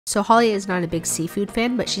So Holly is not a big seafood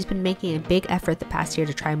fan, but she's been making a big effort the past year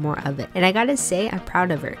to try more of it. And I gotta say, I'm proud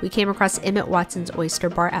of her. We came across Emmet Watson's Oyster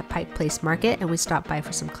Bar at Pike Pl Market, and we stopped by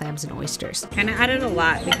for some clams and oysters. Kinda added a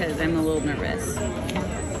lot because I'm a little nervous.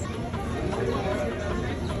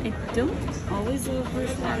 I don't always love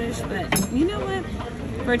horseradish, but you know what?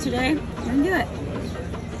 For today, I'm gonna do it.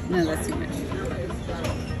 No, that's too much.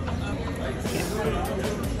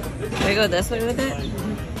 Okay. Do I go this way with it?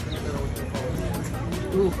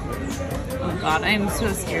 Ooh. Oh god, I am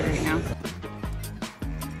so scared right now.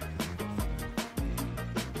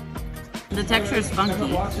 The texture is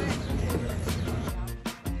funky.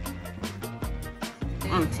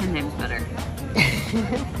 Oh, 10 times better.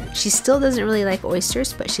 She still doesn't really like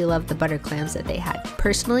oysters, but she loved the butter clams that they had.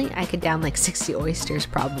 Personally, I could down like 60 oysters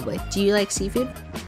probably. Do you like seafood?